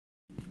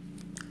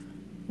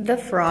The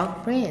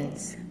Frog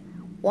Prince.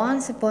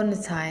 Once upon a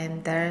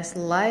time, there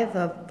lived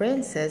a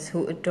princess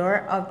who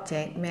adored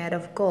objects made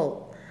of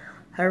gold.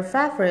 Her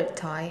favorite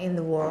toy in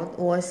the world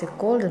was a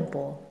golden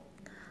ball.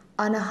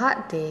 On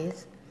hot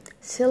days,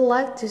 she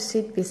liked to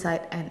sit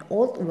beside an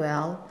old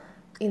well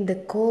in the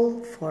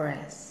cold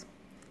forest,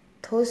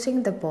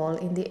 tossing the ball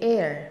in the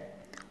air.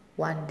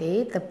 One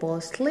day, the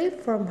ball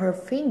slipped from her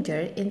finger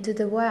into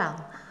the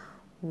well,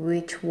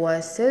 which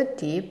was so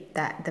deep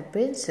that the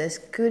princess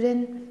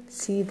couldn't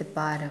see the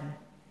bottom.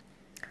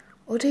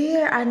 "Oh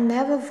dear, I'll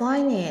never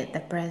find it,"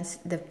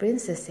 the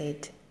princess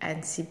said,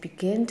 and she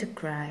began to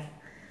cry.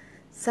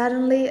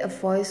 Suddenly, a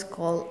voice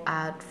called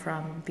out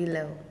from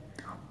below,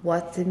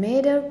 What's the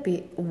matter,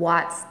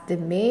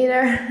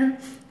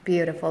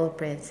 beautiful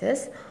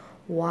princess?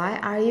 Why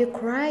are you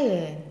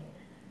crying?"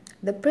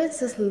 The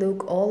princess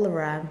looked all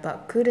around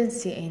but couldn't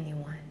see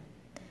anyone.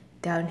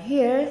 "Down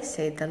here,"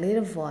 said the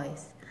little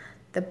voice.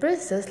 The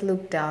princess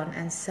looked down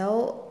and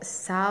saw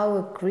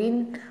a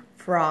green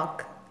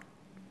frog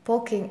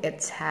poking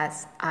its head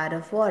out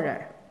of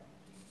water.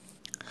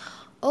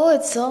 "Oh,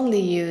 it's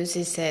only you,"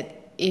 she said.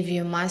 "If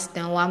you must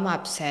know, I'm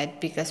upset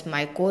because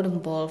my golden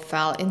ball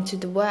fell into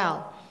the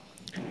well."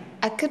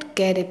 "I could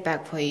get it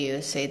back for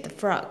you," said the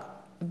frog.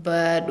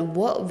 "But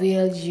what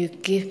will you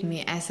give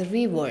me as a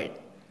reward?"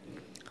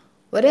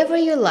 "Whatever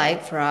you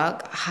like,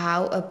 frog.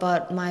 How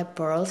about my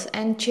pearls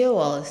and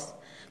jewels?"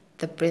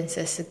 the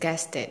princess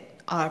suggested.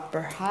 Or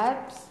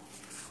perhaps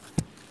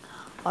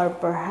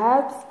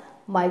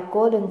my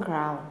golden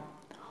crown."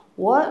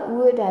 "What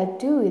would I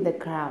do with the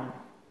crown?"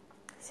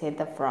 said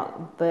the frog.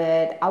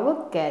 "But I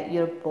will get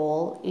your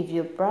ball if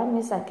you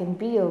promise I can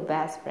be your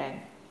best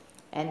friend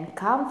and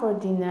come for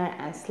dinner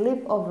and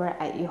sleep over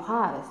at your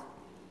house."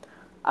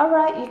 "All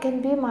right, you can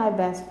be my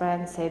best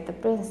friend," said the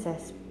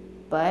princess.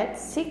 But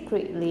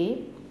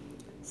secretly,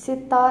 she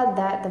thought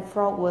that the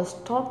frog was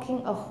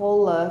talking a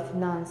whole lot of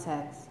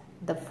nonsense.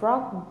 The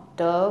frog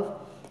dove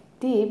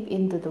deep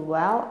into the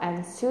well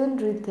and soon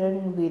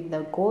returned with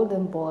the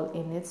golden ball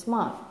in its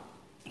mouth.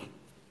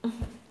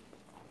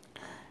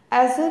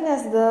 As soon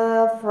as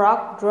the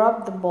frog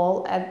dropped the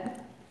ball at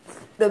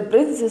the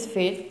princess's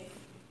feet,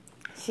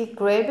 she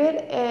grabbed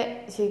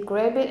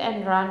it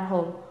and ran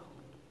home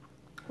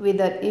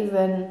without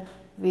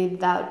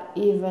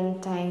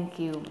even thank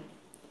you.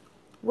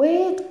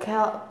 "Wait,"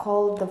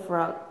 called the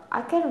frog.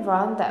 "I can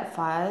run that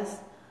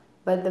fast."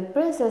 But the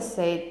princess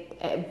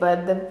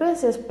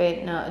paid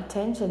no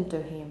attention to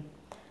him.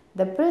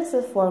 The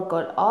princess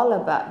forgot all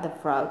about the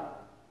frog.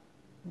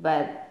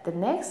 But the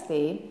next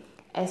day,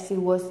 as she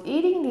was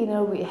eating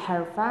dinner with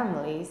her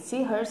family,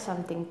 she heard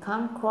something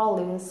come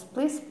crawling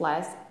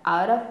splish-splash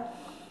out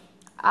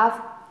of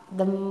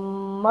the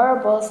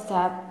marble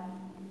step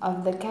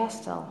of the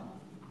castle.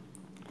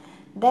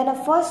 Then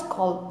a voice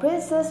called,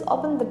 "Princess,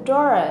 open the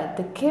door."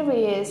 The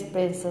curious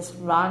princess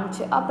ran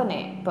to open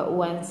it, but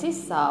when she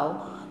saw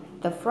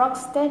the frog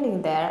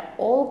standing there,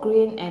 all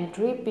green and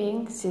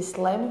dripping, she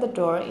slammed the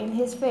door in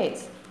his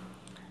face.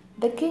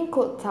 The king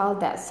could tell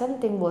that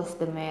something was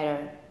the matter.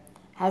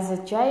 "Has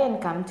a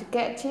giant come to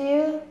get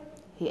you?"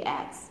 he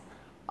asked.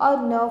 "Oh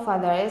no,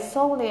 father, it's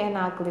only an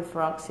ugly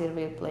frog," she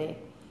replied.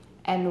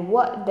 "And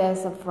what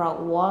does a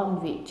frog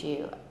want with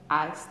you?"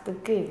 asked the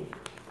king.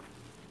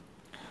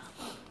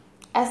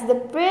 As the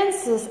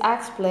princess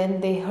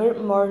explained, they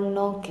heard more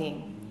knocking.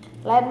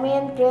 "Let me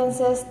in,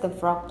 princess," the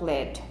frog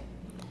pleaded.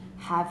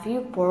 "Have you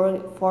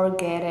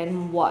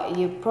forgotten what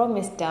you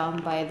promised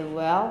down by the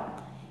well?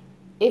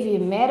 If you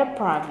made a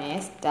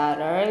promise,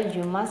 daughter,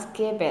 you must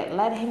keep it.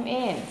 Let him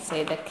in,"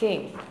 said the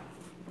king.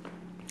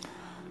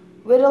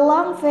 With a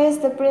long face,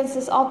 the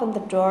princess opened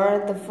the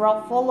door. The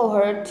frog followed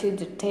her to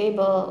the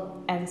table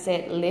and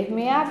said, "Lift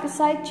me up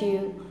beside you."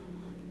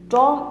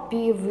 "Don't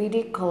be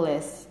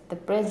ridiculous," the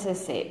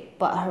princess said,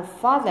 but her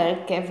father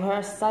gave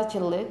her such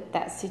a look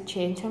that she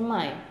changed her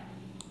mind.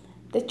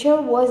 The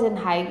chair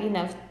wasn't high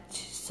enough,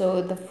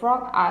 so the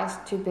frog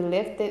asked to be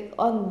lifted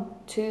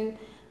onto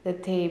the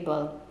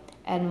table.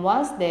 And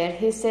once there,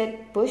 he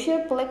said, "Push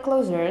your plate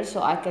closer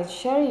so I can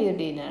share your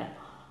dinner."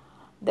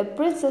 The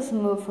princess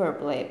moved her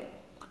plate,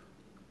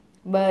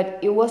 but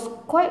it was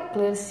quite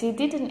clear she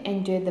didn't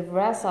enjoy the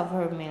rest of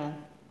her meal.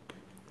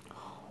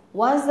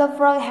 Once the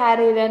frog had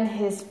eaten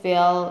his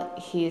fill,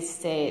 he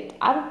said,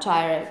 "I'm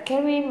tired.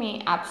 Carry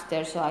me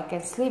upstairs so I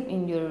can sleep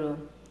in your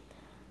room."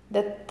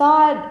 The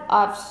thought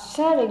of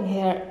sharing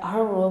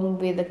her room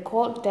with the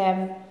cold,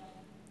 damp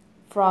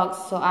frog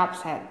so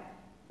upset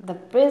the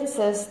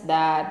princess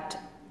that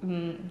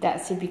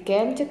she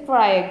began to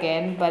cry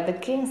again. But the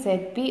king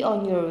said, "Be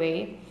on your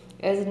way.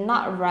 It is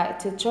not right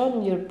to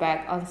turn your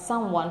back on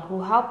someone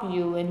who helped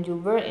you when you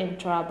were in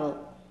trouble."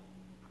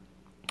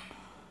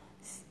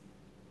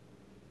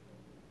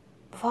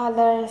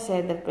 "Father,"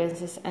 said the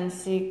princess, and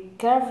she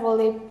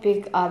carefully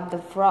picked up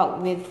the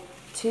frog with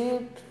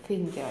 2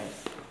 fingers.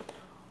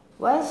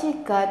 When she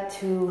got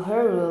to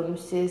her room,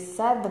 she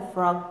set the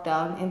frog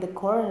down in the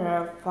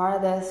corner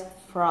farthest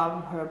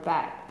from her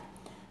bed.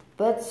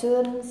 But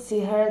soon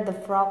she heard the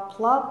frog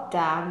plop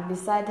down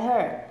beside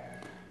her.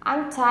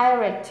 I'm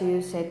tired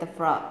too, said the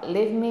frog.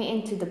 Leave me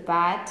into the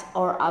bed,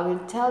 or I will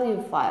tell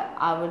your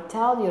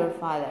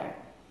father.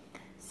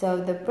 So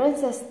the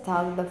princess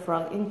tucked the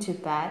frog into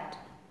bed,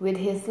 with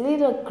his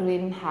little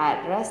green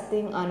head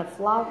resting on a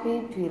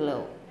fluffy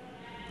pillow.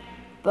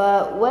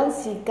 But when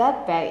she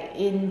got back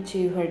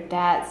into her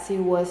bed, she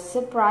was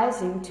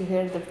surprised to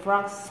hear the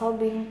frog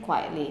sobbing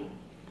quietly.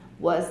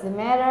 What's the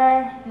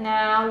matter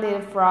now,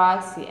 little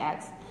frog? She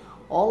asked.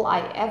 All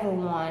I ever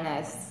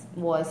wanted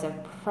was a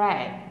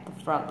friend, the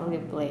frog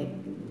replied.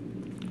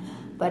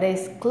 But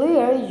it's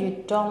clear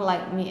you don't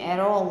like me at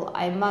all.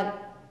 I might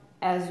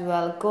as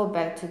well go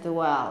back to the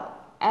well.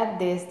 At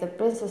this, the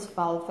princess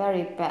felt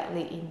very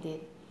badly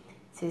indeed.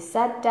 She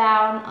sat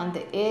down on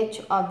the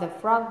edge of the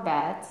frog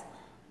bed.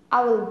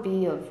 I will be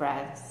your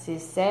friend, she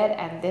said,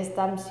 and this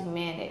time she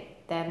meant it.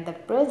 Then the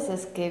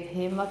princess gave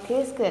him a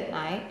kiss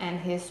goodnight, and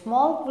his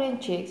small green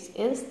cheeks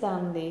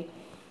instantly.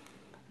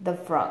 The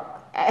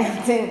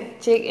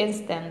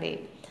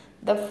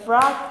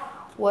frog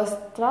was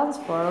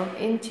transformed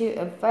into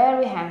a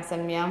very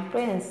handsome young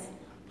prince.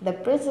 The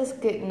princess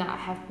could not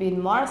have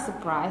been more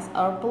surprised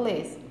or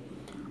pleased.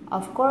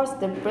 Of course,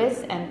 the prince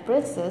and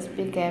princess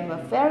became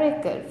a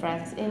very good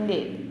friends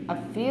indeed. A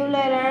few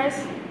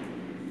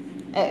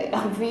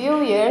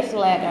years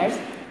later,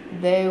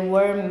 they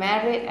were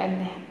married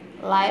and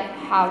lived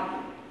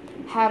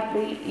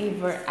happily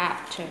ever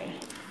after.